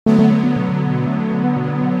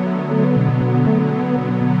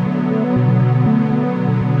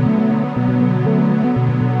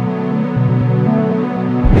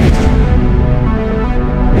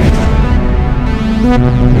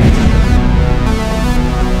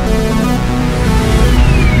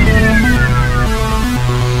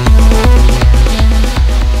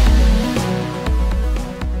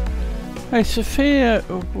A severe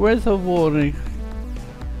weather warning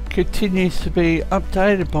continues to be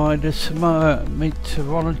updated by the Samoa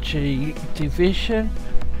Meteorology Division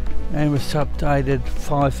and was updated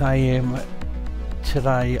 5 AM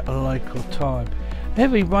today local time.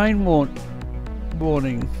 Heavy rain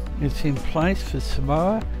warning is in place for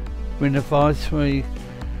Samoa. Wind advisory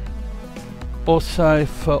also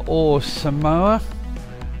for all Samoa.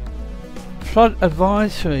 Flood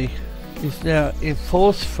advisory is now in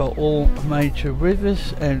force for all major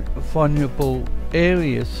rivers and vulnerable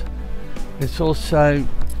areas. There's also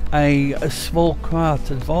a small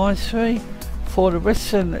craft advisory for the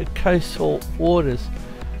western coastal waters.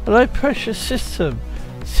 A low pressure system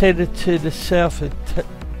centred to the south of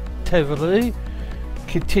Tuvalu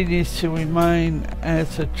continues to remain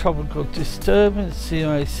as a tropical disturbance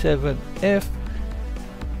 07F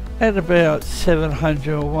at about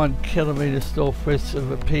 701 kilometres northwest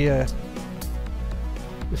of Apia.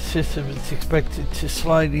 The system is expected to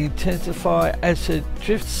slowly intensify as it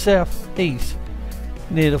drifts southeast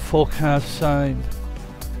near the forecast zone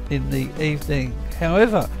in the evening.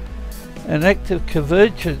 However, an active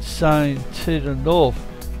convergence zone to the north,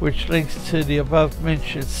 which links to the above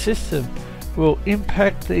mentioned system, will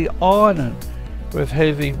impact the island with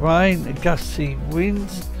heavy rain and gusty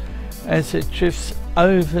winds as it drifts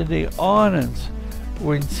over the islands.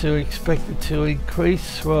 Winds are expected to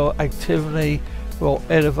increase while activity will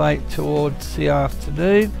elevate towards the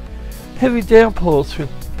afternoon. Heavy downpours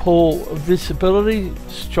with poor visibility,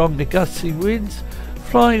 stronger gusty winds,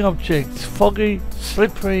 flying objects, foggy,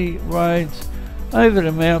 slippery roads over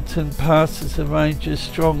the mountain passes and ranges,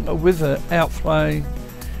 strong river outflowing,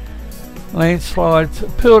 landslides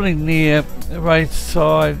building near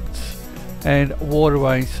roadsides and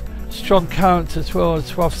waterways, strong currents as well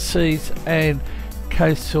as rough seas and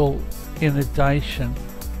coastal inundation.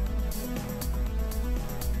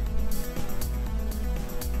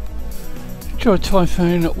 Joint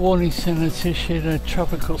Typhoon Warning Centre has issued a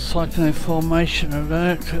tropical cyclone formation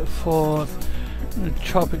alert for the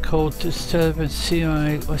tropical disturbance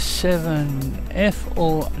CO7F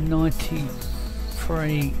or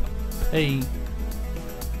 93P.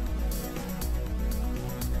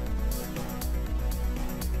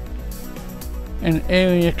 An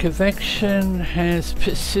area convection has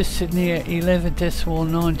persisted near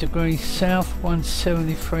 11.9 degrees south,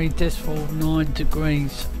 173.9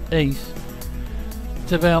 degrees east.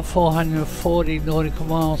 It's about 440 nautical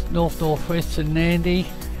miles north-northwest of Nandi,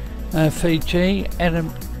 Fiji.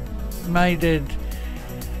 Animated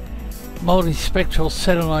multispectral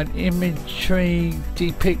satellite imagery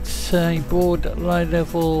depicts a broad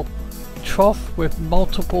low-level trough with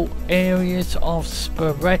multiple areas of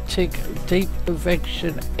sporadic deep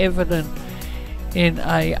convection evident in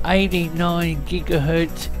a 89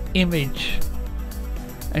 gigahertz image,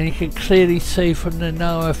 and you can clearly see from the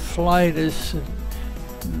NOAA floaters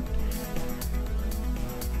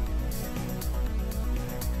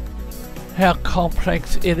how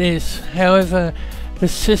complex it is. However, the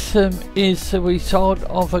system is the result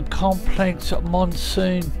of a complex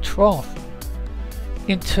monsoon trough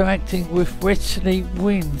interacting with westerly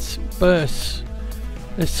winds bursts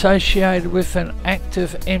associated with an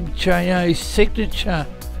active MJO signature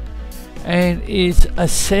and is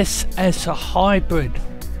assessed as a hybrid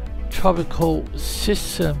tropical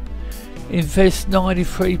system. Invest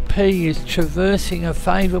 93P is traversing a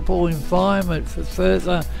favourable environment for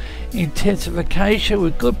further intensification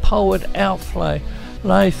with good poleward outflow,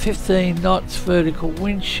 low 15 knots vertical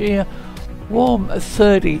wind shear, warm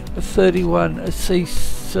 30-31 sea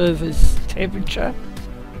surface temperature.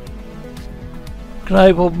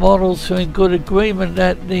 Global models are in good agreement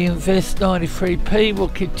that the Invest 93P will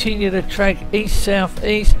continue to track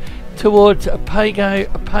east-southeast towards Pago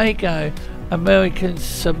Pago American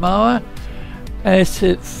Samoa as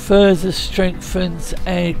it further strengthens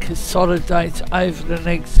and consolidates over the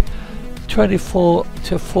next 24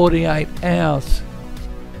 to 48 hours.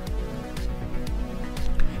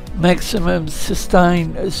 Maximum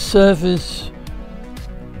sustained surface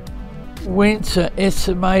winds are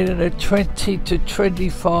estimated at 20 to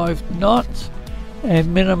 25 knots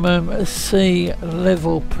and minimum sea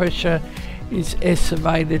level pressure is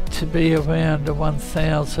estimated to be around the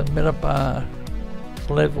 1000 millibar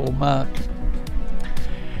level mark.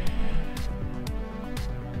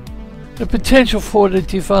 The potential for the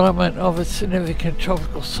development of a significant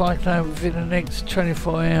tropical cyclone within the next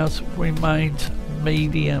 24 hours remains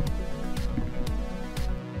medium.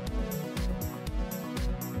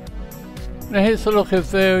 Now here's a look at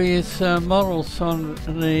various models on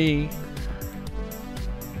the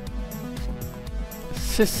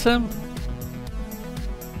system.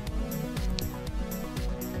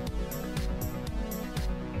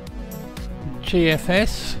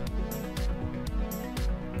 GFS.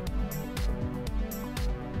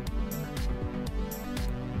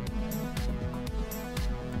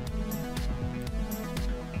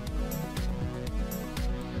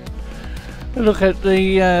 Look at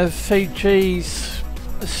the Fiji's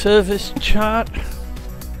service chart.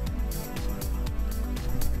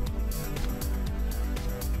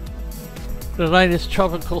 The latest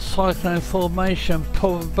tropical cyclone formation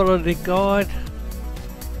probability guide.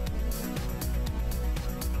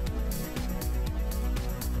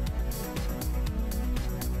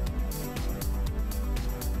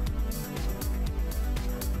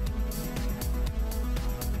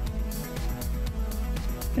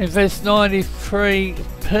 Invest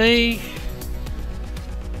 93p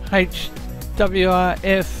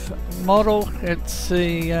HWRF model. It's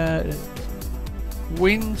the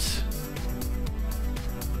winds.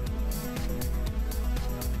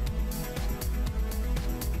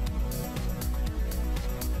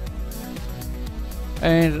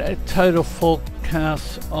 And a total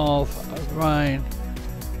forecast of rain.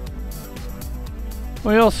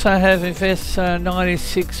 We also have Invest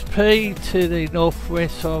 96p to the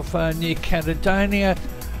northwest of New Caledonia.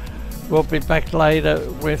 We'll be back later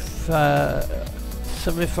with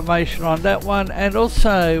some information on that one, and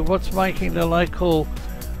also what's making the local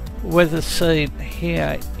weather scene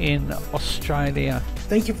here in Australia.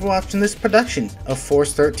 Thank you for watching this production of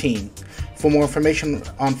Force 13. For more information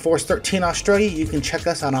on Force 13 Australia, you can check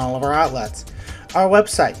us on all of our outlets. Our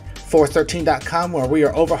website, force13.com, where we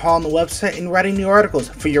are overhauling the website and writing new articles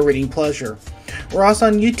for your reading pleasure. We're also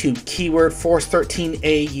on YouTube, keyword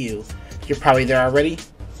Force13AU. You're probably there already.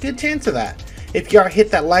 Good chance of that. If you are, hit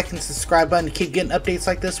that like and subscribe button to keep getting updates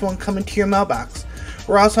like this one coming to your mailbox.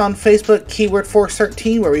 We're also on Facebook, keyword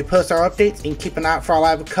Force13, where we post our updates and keep an eye out for our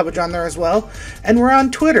live coverage on there as well. And we're on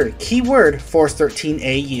Twitter, keyword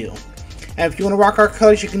Force13AU. And if you want to rock our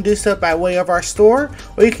colors, you can do so by way of our store,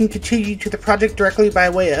 or you can contribute to the project directly by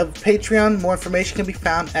way of Patreon. More information can be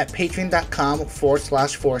found at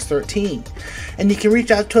patreon.com/Force13. And you can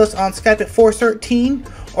reach out to us on Skype at Force13,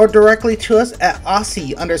 or directly to us at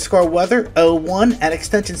Aussie_weather01 at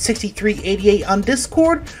extension 6388 on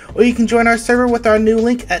Discord, or you can join our server with our new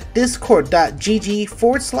link at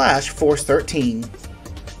discord.gg/Force13.